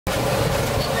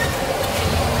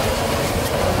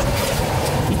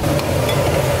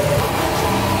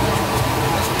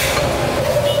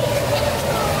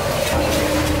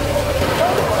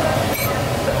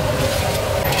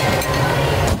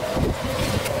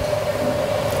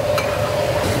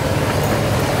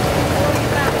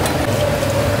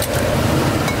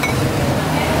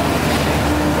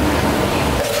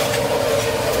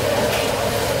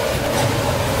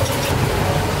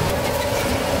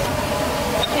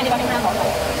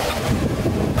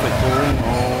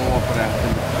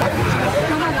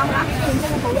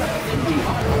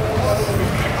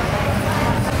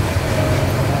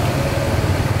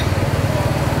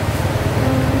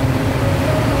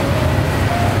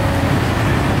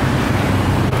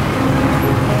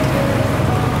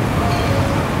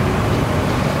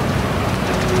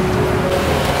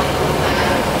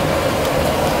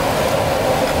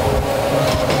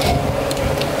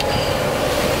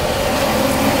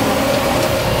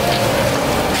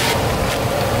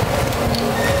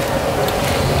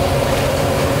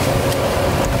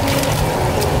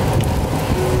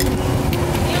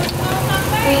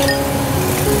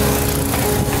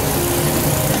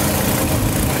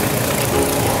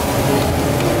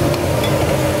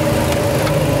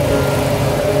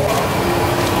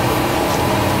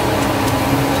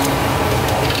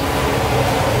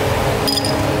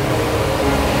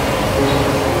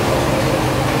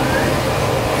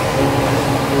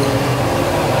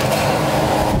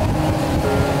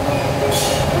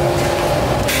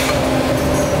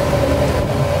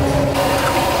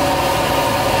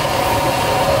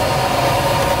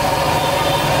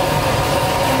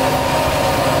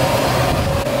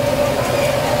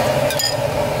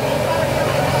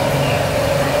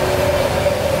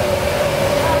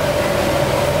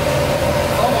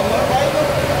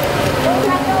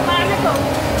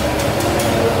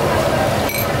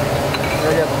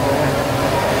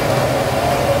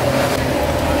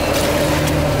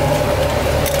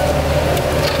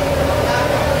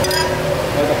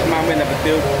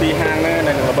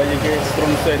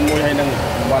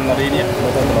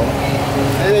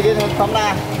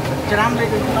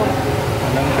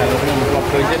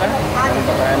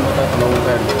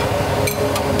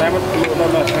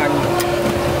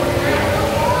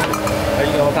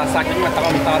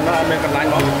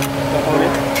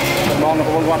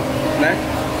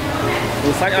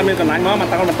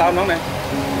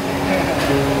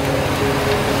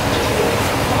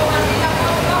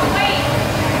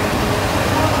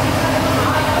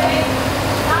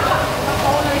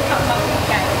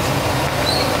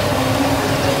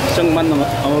Chân mình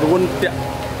run tiện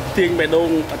tiền bề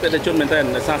đông tiện để chôn mình tên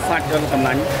để xa sạch cho tầm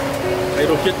nánh cái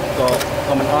đồ chít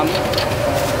của mình ăn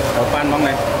ở pan mong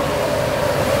này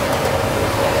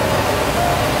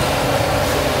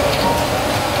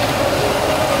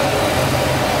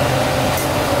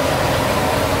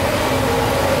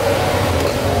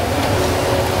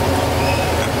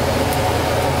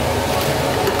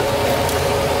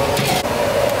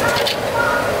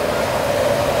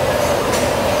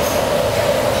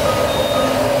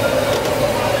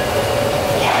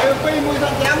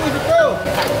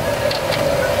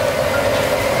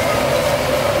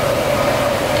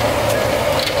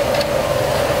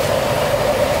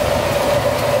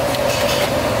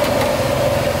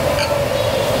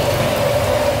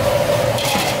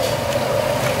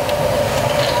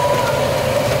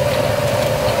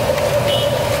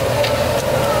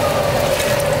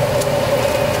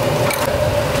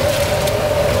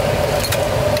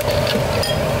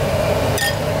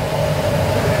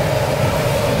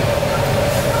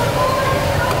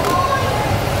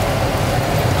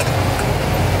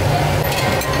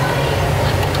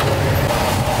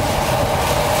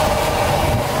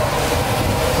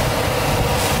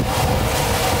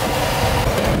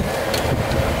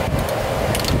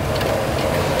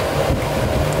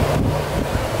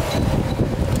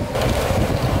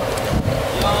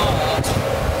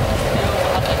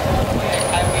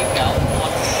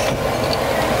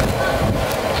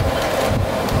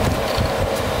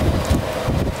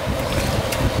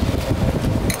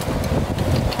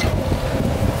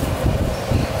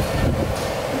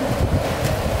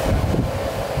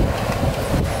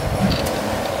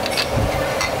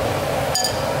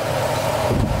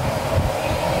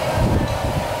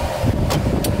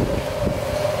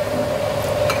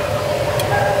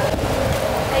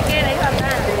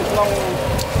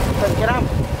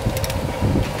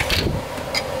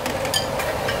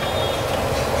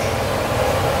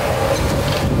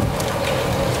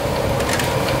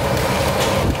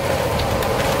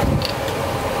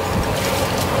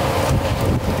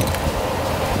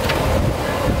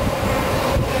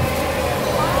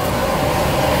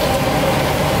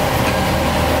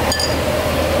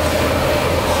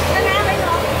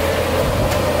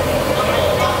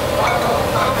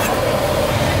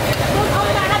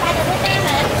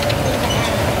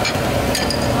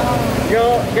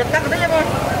cái đấy em ơi.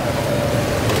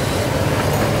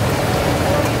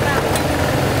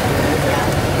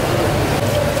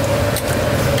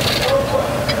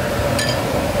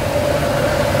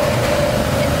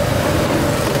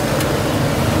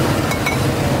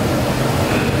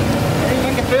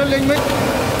 Anh cái treo lên mấy.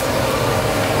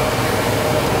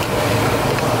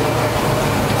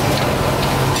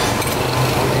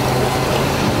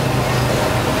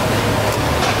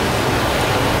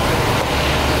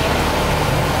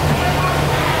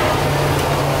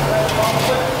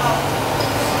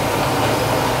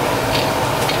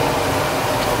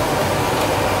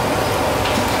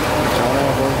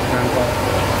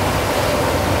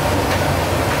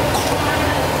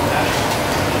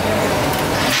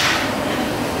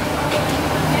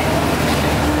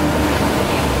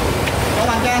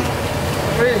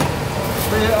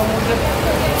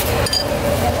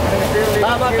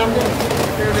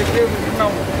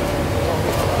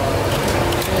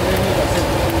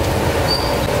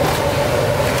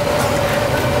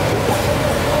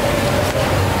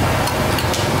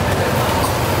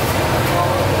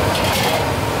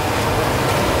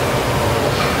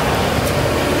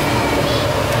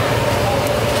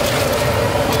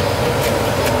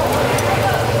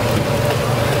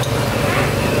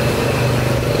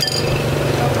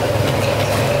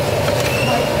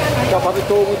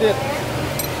 tô cái tiết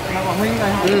là Quảng Minh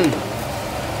này hả? Ừ.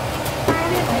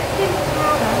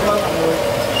 Vâng ạ.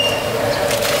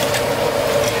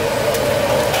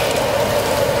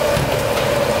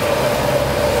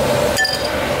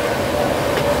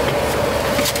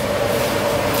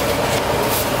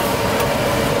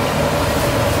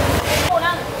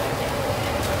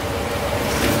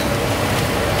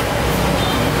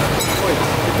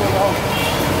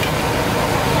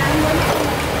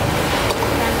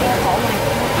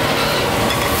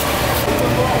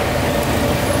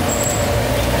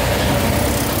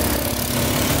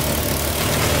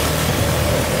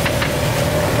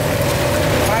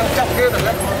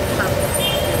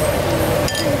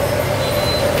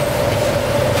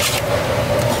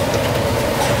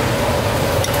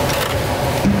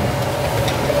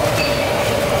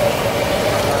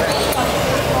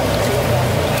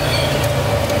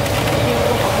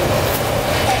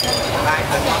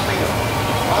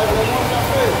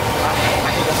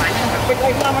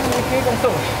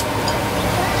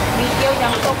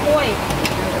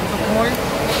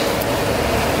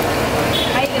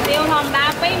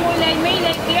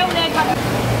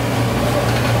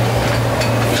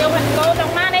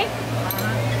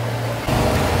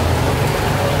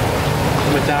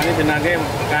 Cái bên này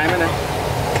cái mấy này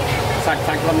sạch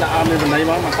sạch con đã ăn bên đấy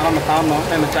mà tao nó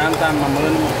đây là chan mà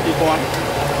mơn đi con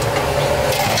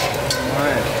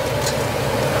này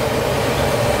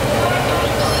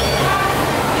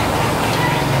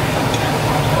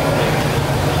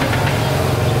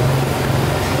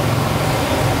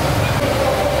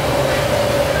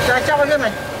Chai cho cái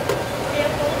này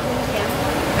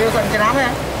tiêu phần cái đám này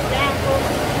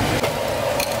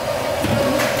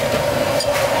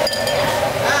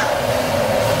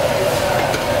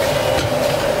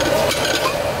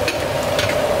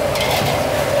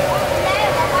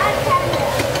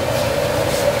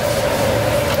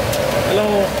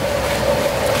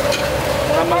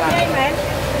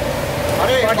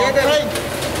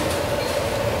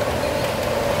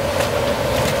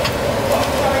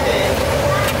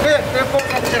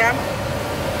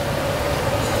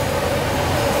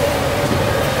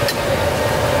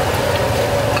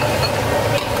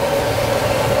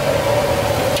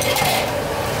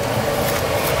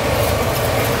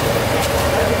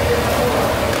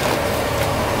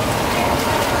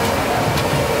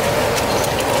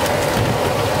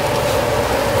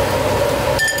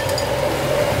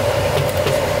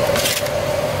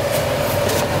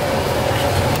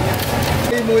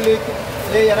mùi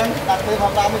ly ở đây đặt từ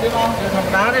phòng đá mới chứ không? Từ phòng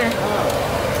đá đi.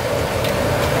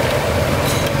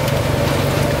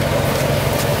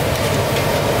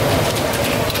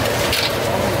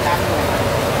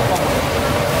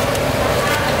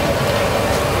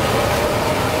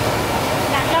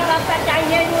 Đặt đâu là phải chạy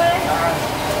dây luôn đấy.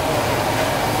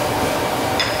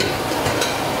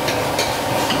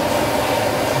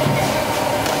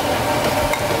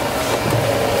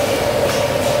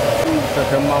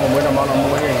 Thơm mau mới là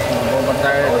mua gì con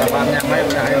trai cả ban nhạc mấy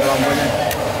nhà rồi mua này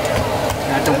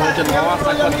nhà trồng hoa chân có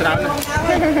sạch con trắng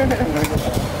này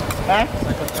hả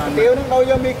tiêu nó đâu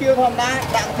cho mi kêu thầm đá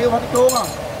đặng tiêu phát chuông à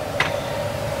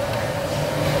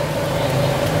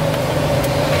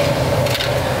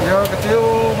giờ cái tiêu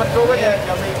phát chuông ấy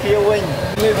cho mi kêu quỳnh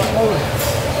mi phát mùi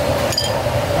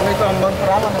mi còn mơn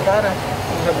ra là một cái này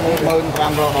mơn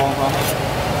gram rồi hòn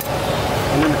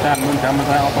nên chán mình chán mình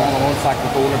thấyเอาของเราใส่กระ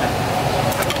ตูแล้วเ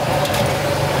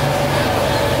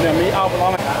นี่ยมีเอาไปล้อ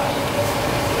ไหม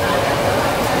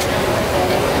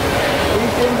đi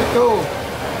trên cái cô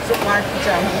giúp mai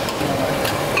chẳng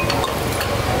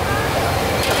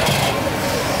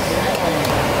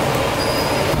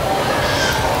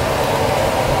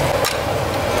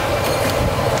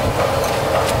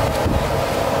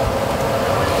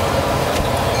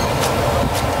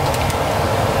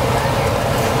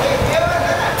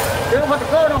đưa mặt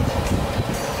cô đâu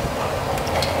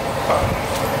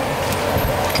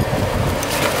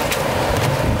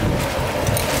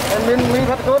mình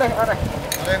phát cô đây ở đây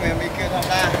đây mình kia tham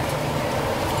gia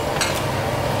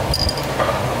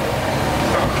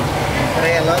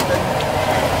đây lớn đấy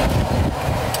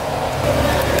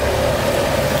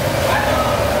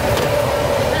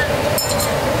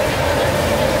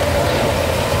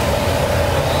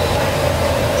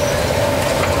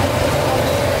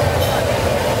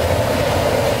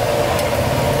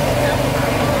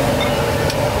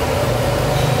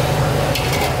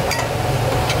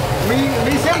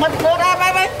mình xem mặt cô ra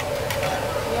bay bay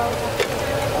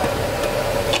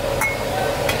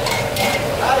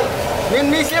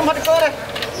mình xem mặt cô đây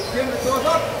xem mặt cô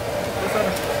sốt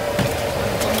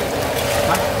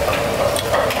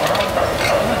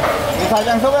mình thay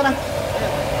trang sốt này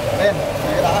lên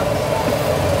cái đó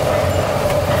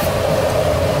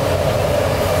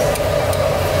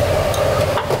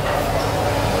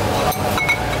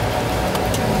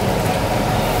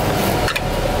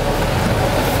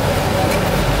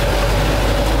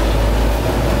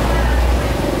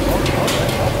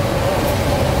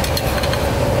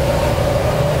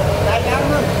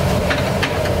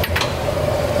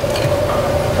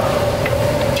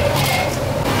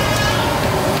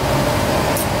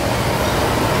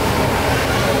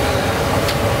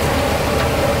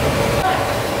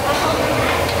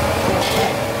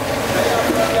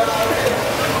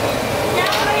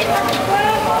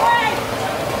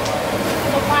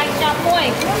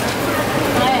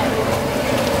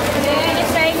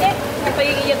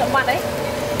mặt đấy.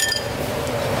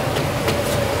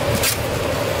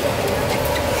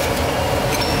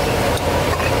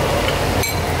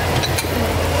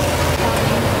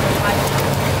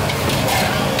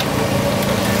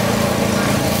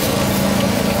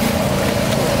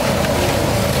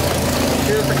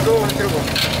 Chưa thành cô chưa đủ.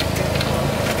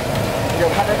 Nhiều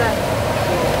mặt đấy đây.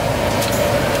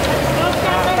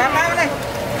 Tám tám này.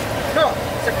 Đó,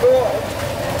 sạch cô.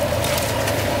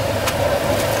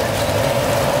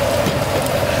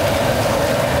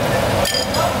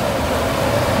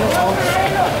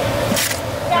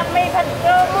 Chặt mì thật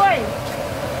cơ luôn.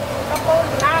 Các cô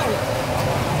nào.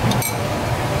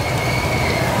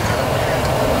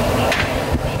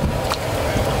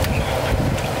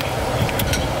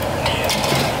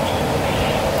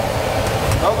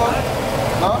 Đâu con?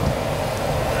 Đó.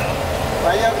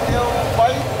 Bây giờ tiêu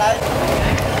quay đây.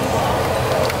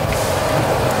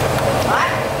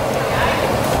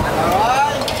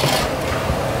 Rồi.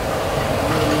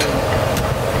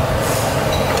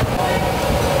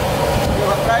 Tiêu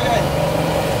hạt đây đây.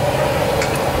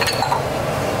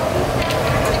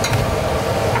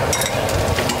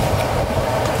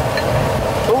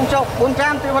 Tung chọc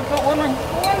 400 tiêu hạt cốc 4 mình.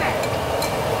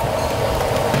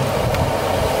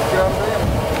 Trường đấy.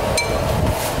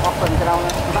 Học phần cái đâu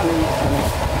này, bạn mình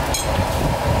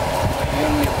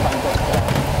nhưng bạn tốt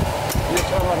nhất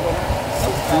cho bạn tốt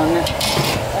nè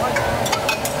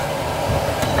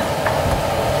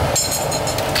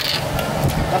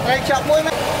đặt đây chậm mũi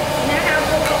mấy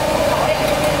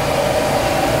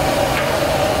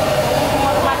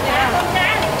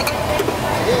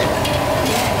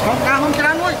không cao không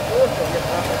chán mũi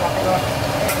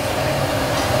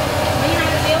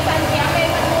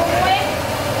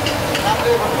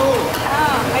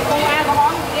mày cùng ai có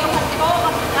món yêu thật cô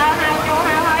hai cho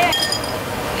hai thôi ấy.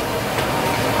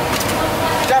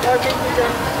 chắc rồi kinh đi chơi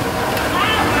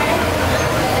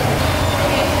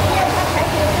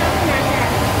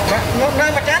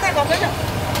nơi mà chán đấy còn đấy nhá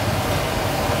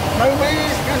nơi mới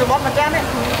cái rồi bóp mà chán đấy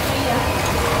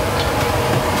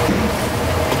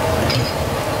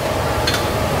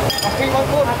khi bóp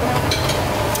luôn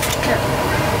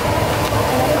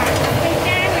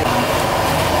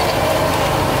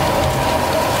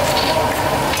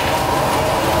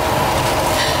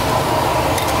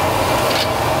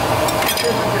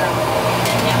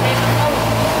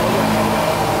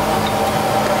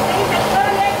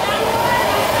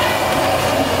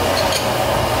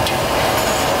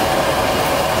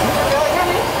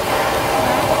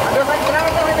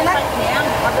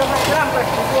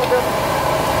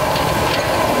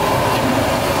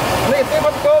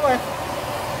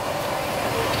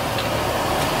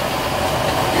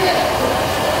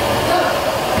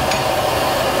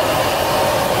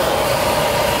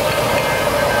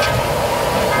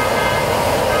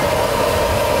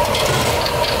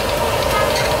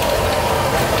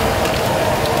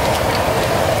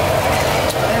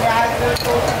Nhà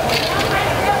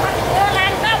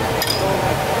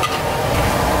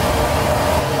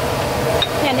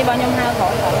đi bao nhiêu hao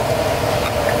khỏi rồi.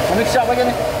 Không biết sao bây giờ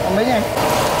này, không biết nha.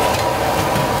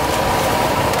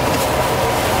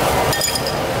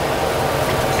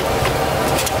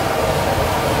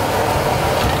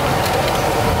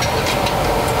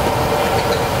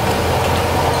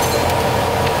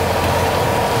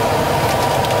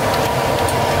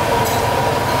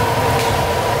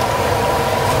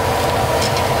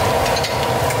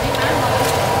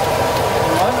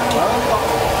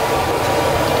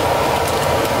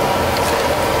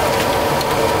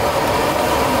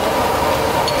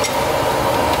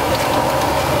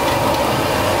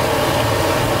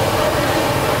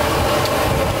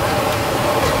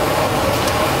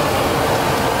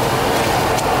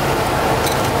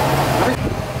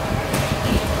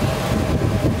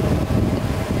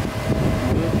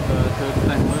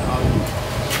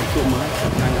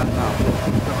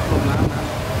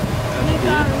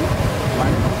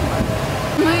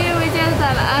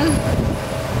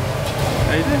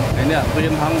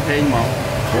 Viên thắng thêm màu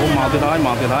màu từ đó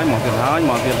màu từ đó màu từ đó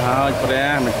màu từ đó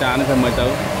pre mình cha nó phải mời tới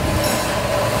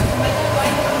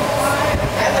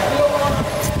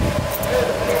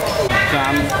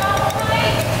cam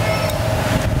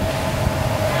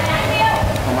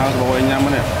màu rồi nha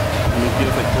mấy nè mình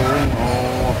chưa phải cố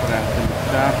ô pre từ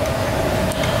cha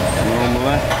ngon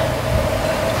quá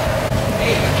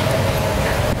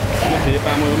thì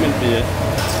 30 mình thì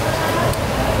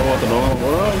ô từ đó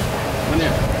ôi mấy nè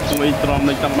người tròn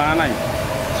này tầm 3 này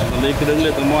lấy cái đứng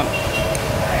lên tầm 1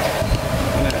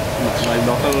 này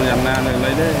đó tôi làm na này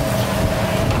lấy đấy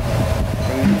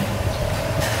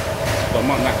có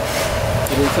mọn nặng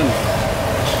rú sân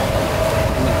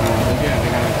cái kia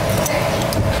cái này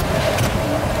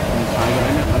mình phải cái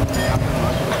đấy nó ăn nó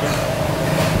cho cái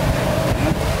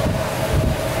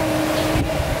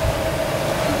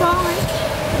con ấy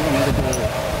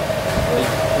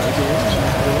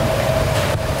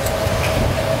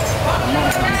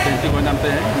trên cái quán 5 té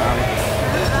mà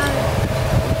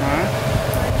hả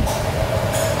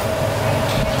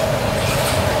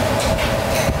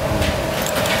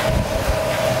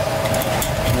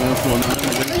cuốn nó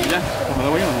nhá không có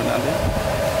mấy mà ăn đấy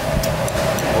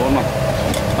ổn mà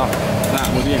tập dạ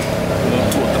một gì nó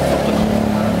cuốn tập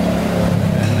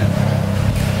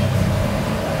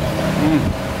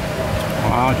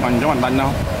còn cho bạn đánh đâu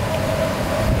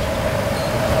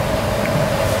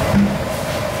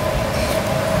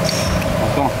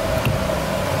con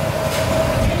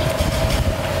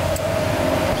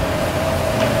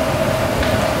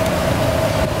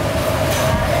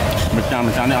mình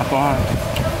chán này áo to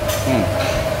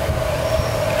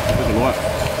cái gì luôn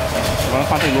nó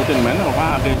phát hiện luôn tiền mến nó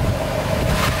qua đi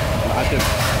đã chưa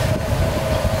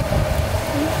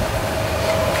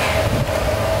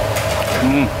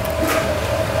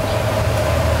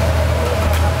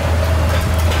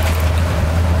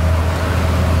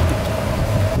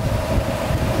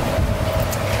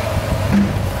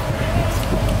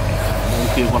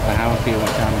kêu còn phải hao kêu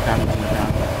trăm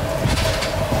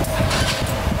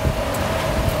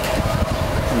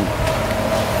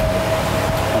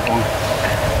con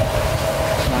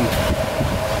ăn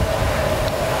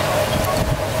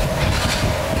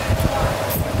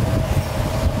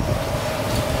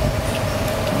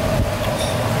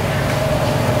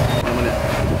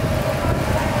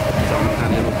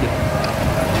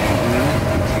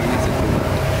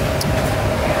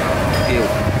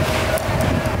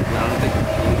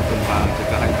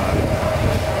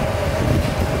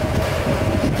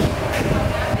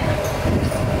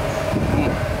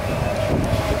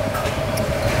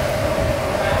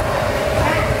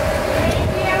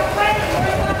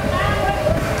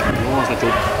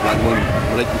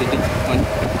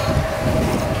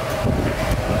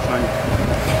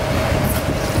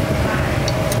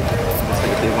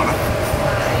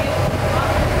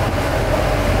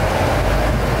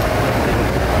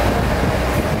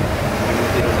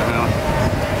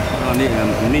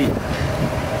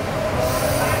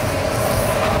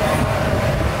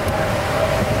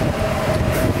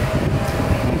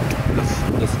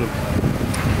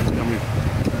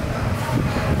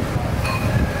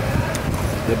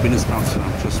The beans now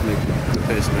just make the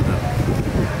taste better.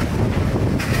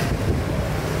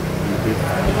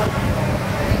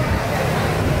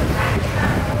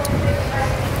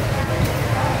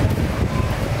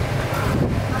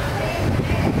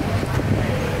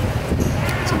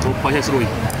 Some poi hết rồi.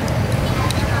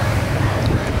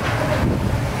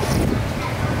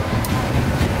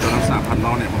 Cho nó xả phần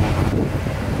lo này mà một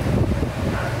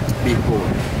bị cổ.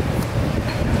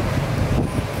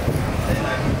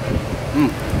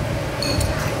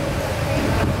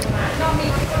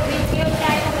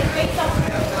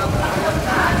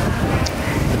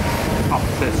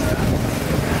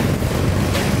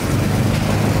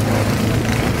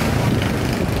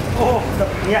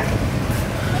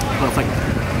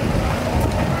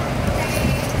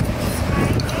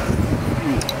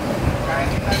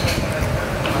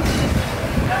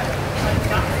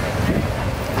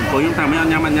 Ủa chúng ta mới ăn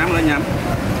nhắm lên nhắm.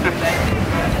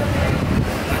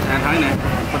 Ăn thấy nè,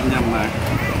 phần nhầm mà.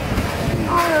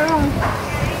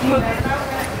 Mực.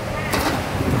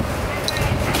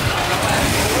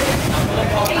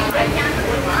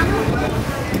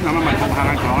 Nó mà không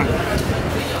hai con này.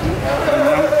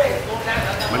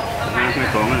 Mình hai cái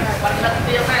con này.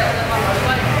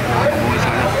 Mua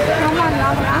sao? Không ăn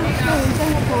đâu đó.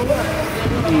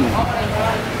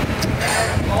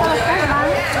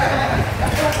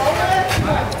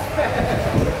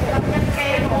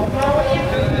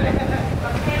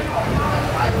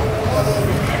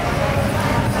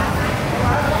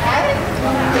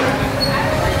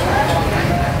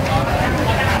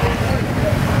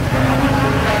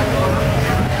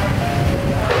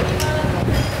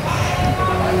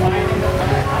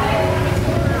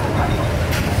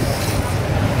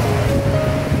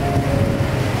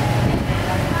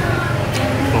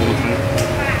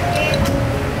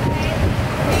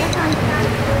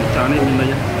 Này mình đây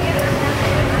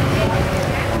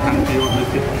ăn tiêu nơi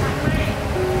tiếp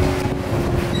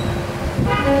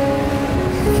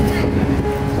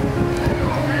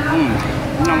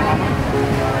ngon lắm.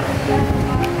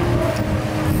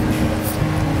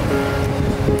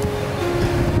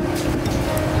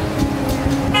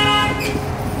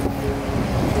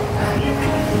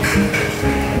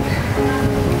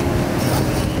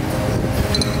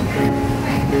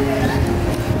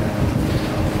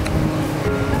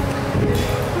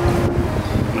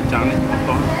 Trắng này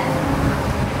có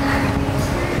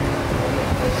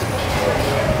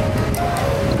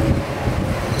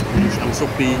ăn súp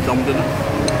pi trong đó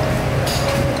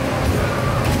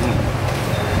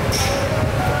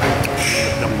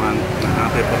trong màn là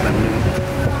phê bật đèn nhưng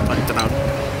phải cái nào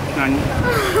nhanh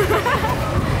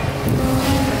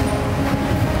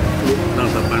đang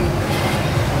tập ăn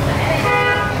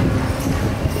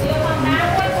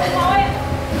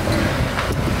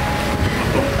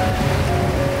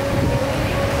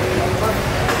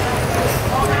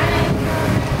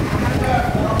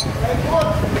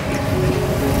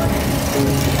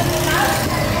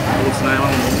này mà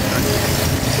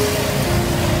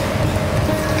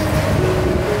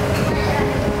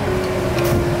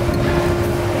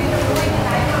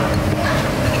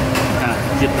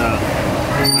chít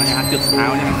ăn chít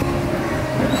tháo nha.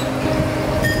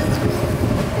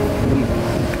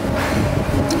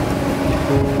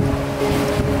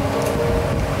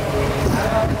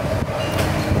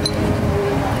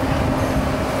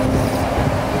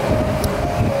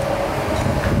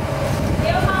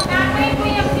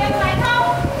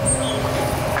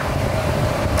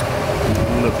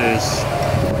 Look, this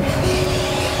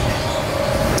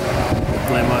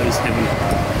flavor is heaven.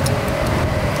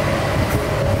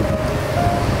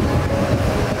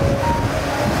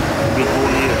 Big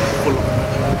hole here full of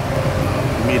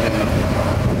meat in it.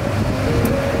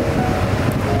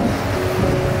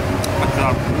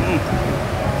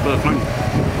 Perfect.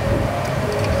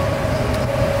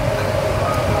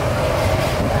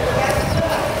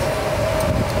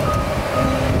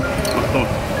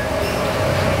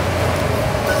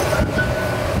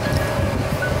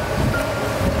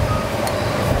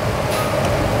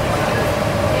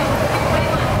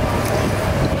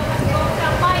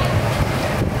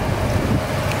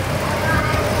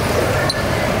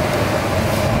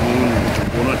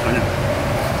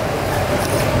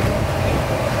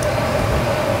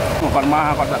 Còn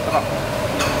ma còn đặt đó.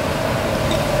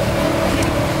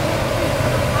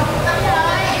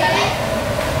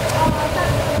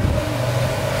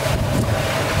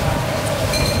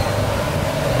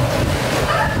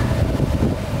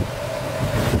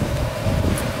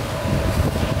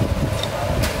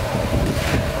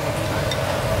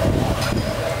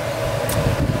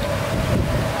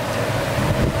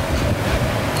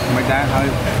 Mấy đá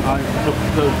hơi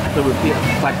từ bữa kia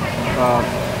sạch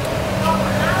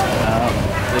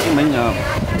để mình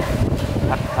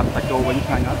thật cho với những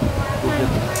hai nữa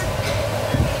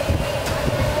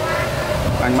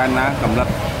anh ban ná cầm lật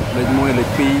lên mua lịch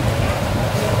phi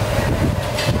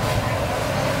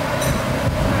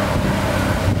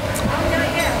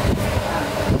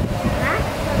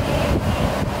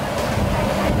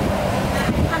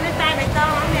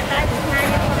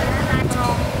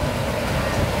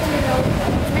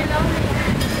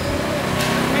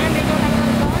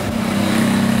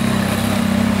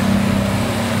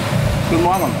chun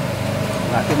món còn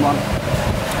là chun món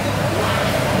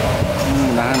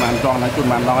là hai màn tròn là chun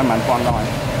màn đo hai màn con rồi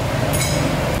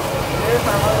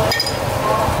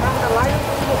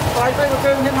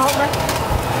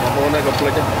hôm nay gặp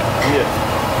lại chứ nhiều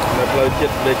gặp lại chết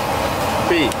lịch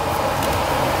phi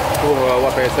của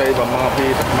qua phải xây và ma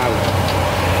phi thật mau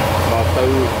và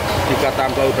từ thì cả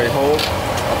tam câu phải hô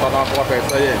và đó có phải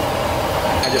xây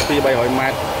ai chụp phi bay hỏi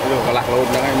mát rồi cả lạc lộn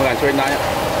nữa mà chơi này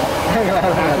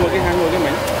mua cái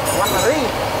mình quan là đi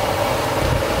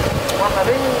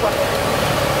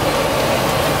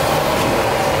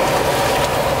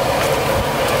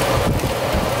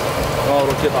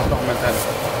rồi chia tỏ mình thành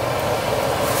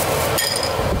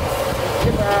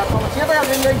còn chia tay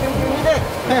lên đây đi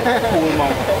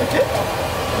mong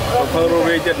thơ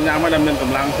rồi chết nhà mà làm nên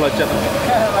cầm lăng phơi chết